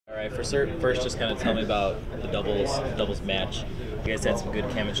right, first, just kind of tell me about the doubles match. You guys had some good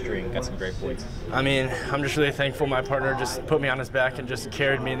chemistry and got some great points. I mean, I'm just really thankful my partner just put me on his back and just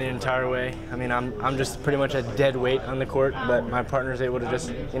carried me the entire way. I mean, I'm just pretty much a dead weight on the court, but my partner's able to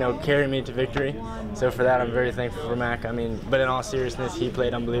just, carry me to victory. So for that, I'm very thankful for Mac. I mean, but in all seriousness, he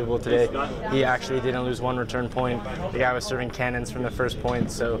played unbelievable today. He actually didn't lose one return point. The guy was serving cannons from the first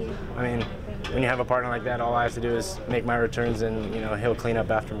point. So, I mean, when you have a partner like that, all I have to do is make my returns, and he'll clean up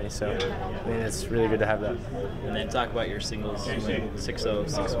after me. So, I mean, it's really good to have that. And then talk about your singles, 6-0,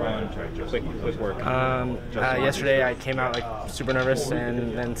 6-1, quick work. Yesterday I came out super nervous,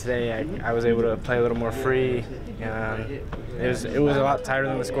 and then today I was able to play a little more free. It was a lot tighter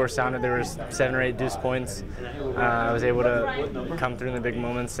than the score sounded. There was 7 or 8 deuce points. I was able to come through in the big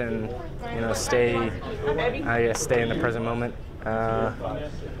moments and stay in the present moment.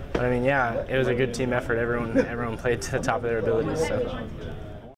 But I mean, yeah, it was a good team effort. Everyone played to the top of their abilities. So.